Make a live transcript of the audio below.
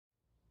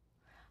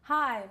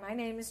Hi, my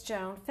name is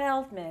Joan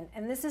Feldman,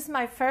 and this is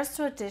my first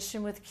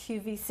audition with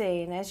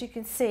QVC, and as you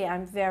can see,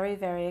 I'm very,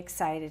 very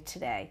excited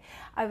today.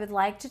 I would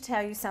like to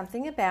tell you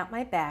something about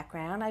my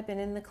background. I've been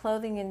in the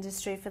clothing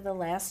industry for the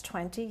last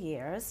 20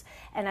 years,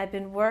 and I've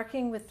been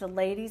working with the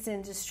ladies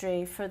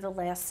industry for the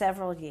last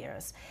several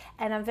years.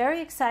 And I'm very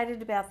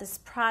excited about this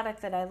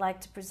product that I'd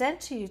like to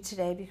present to you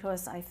today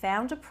because I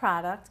found a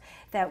product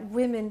that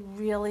women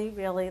really,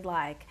 really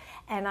like.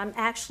 And I'm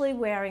actually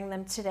wearing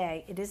them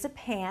today. It is a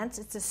pant.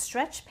 It's a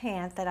stretch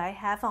pant that I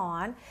have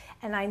on,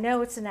 and I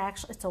know it's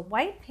a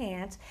white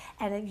pant,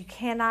 and you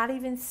cannot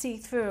even see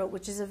through it,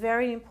 which is a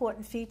very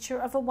important feature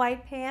of a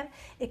white pant.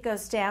 It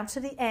goes down to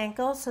the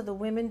ankle, so the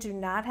women do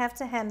not have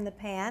to hem the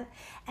pant,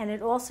 and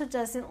it also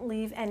doesn't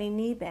leave any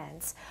knee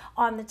bends.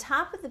 On the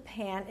top of the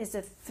pant is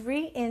a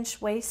 3-inch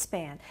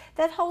waistband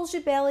that holds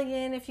your belly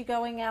in if you're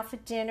going out for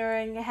dinner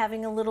and you're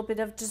having a little bit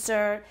of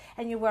dessert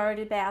and you're worried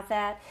about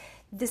that.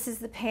 This is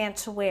the pant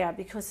to wear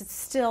because it's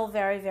still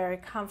very, very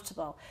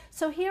comfortable.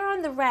 So here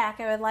on the rack,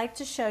 I would like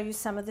to show you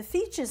some of the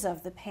features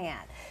of the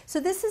pant.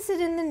 So this is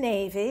it in the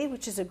navy,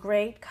 which is a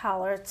great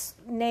color.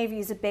 Navy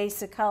is a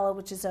basic color,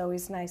 which is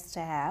always nice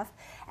to have.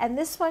 And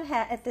this one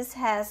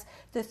has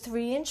the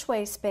 3-inch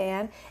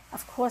waistband.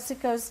 Of course,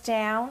 it goes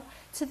down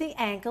to the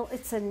ankle.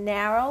 It's a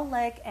narrow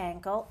leg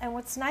ankle. And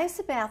what's nice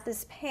about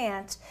this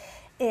pant,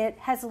 it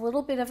has a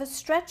little bit of a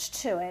stretch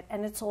to it,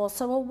 and it's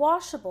also a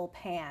washable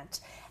pant.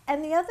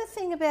 And the other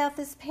thing about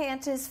this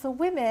pant is for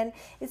women,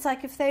 it's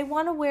like if they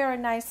want to wear a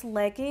nice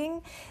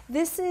legging,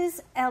 this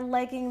is a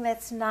legging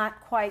that's not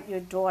quite your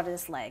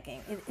daughter's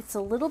legging. It's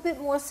a little bit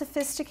more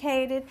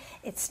sophisticated.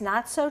 It's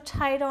not so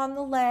tight on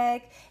the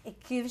leg.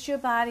 It gives your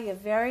body a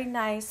very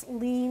nice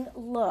lean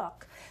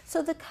look.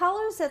 So the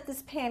colors that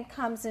this pant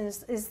comes in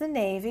is the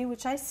navy,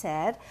 which I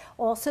said,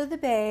 also the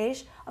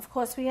beige. Of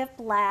course, we have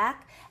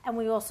black, and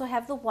we also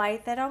have the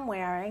white that I'm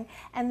wearing.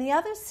 And the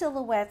other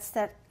silhouettes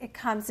that it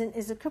comes in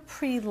is a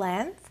capri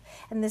length,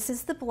 and this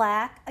is the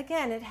black.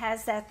 Again, it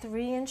has that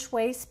 3-inch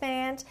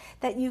waistband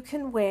that you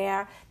can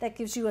wear that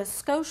gives you a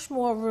skosh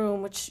more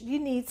room, which you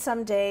need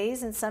some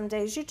days and some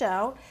days you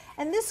don't.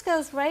 And this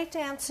goes right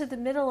down to the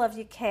middle of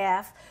your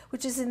calf,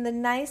 which is in the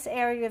nice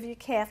area of your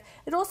calf.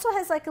 It also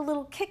has like a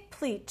little kick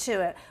pleat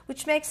to it,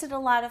 which makes it a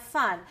lot of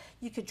fun.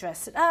 You could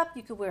dress it up,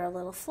 you could wear a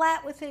little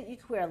flat with it, you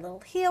could wear a little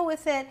heel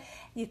with it,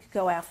 you could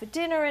go out for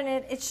dinner in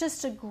it. It's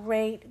just a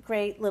great,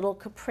 great little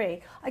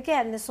capri.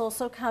 Again, this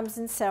also comes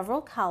in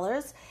several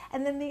colors.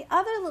 And then the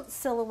other little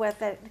silhouette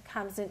that it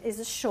comes in is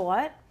a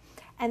short.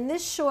 And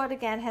this short,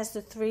 again, has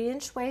the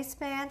 3-inch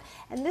waistband.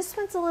 And this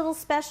one's a little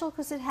special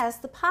because it has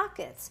the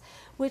pockets,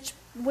 which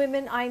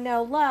women I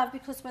know love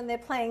because when they're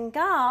playing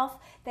golf,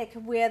 they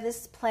can wear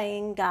this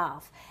playing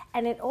golf.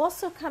 And it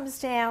also comes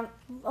down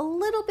a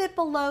little bit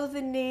below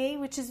the knee,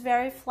 which is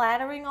very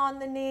flattering on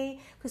the knee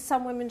because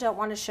some women don't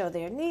want to show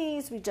their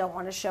knees. We don't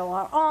want to show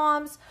our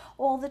arms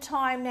all the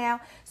time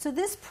now. So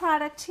this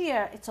product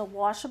here, it's a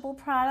washable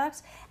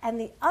product. And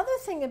the other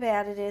thing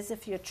about it is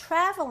if you're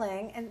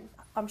traveling, and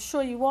I'm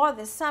sure you are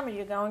this summer,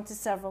 you're going to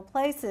several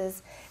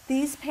places,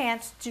 these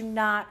pants do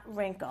not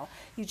wrinkle.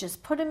 You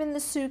just put them in the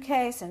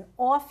suitcase and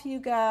off you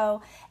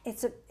go.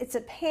 It's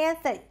a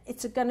pant that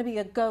it's going to be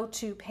a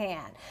go-to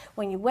pant.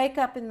 When you wake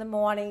up in the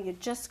morning, you're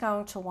just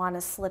going to want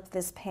to slip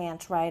this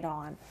pant right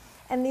on.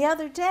 And the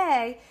other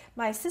day,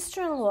 my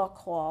sister-in-law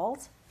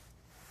called.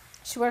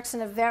 She works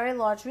in a very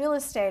large real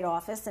estate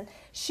office, and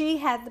she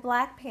had the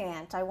black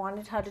pant. I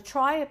wanted her to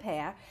try a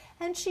pair,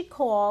 and she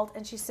called,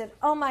 and she said,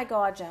 "Oh my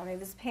God, Joni,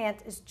 this pant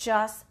is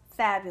just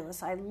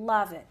fabulous. I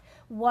love it.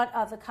 What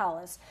are the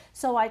colors?"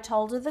 So I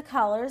told her the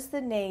colors, the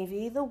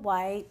navy, the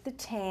white, the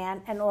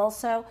tan, and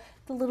also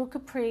the little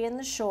capri and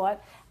the short.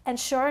 And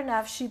sure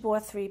enough, she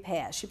bought 3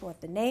 pairs. She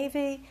bought the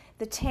navy,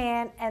 the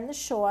tan, and the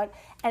short.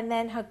 And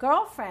then her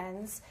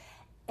girlfriends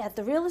at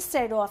the real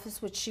estate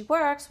office, which she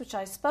works, which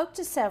I spoke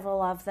to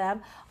several of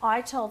them,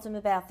 I told them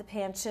about the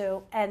pant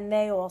too, and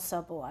they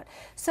also bought.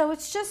 So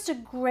it's just a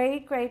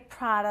great, great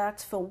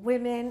product for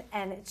women,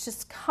 and it's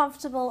just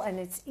comfortable and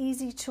it's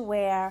easy to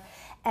wear.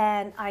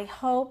 And I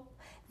hope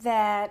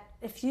that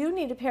if you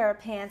need a pair of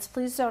pants,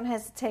 please don't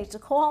hesitate to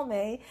call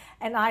me,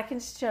 and I can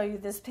show you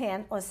this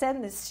pant or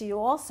send this to you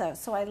also.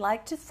 So I'd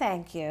like to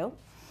thank you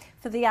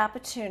for the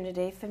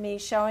opportunity for me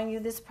showing you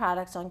this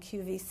product on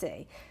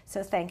QVC.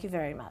 So thank you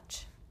very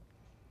much.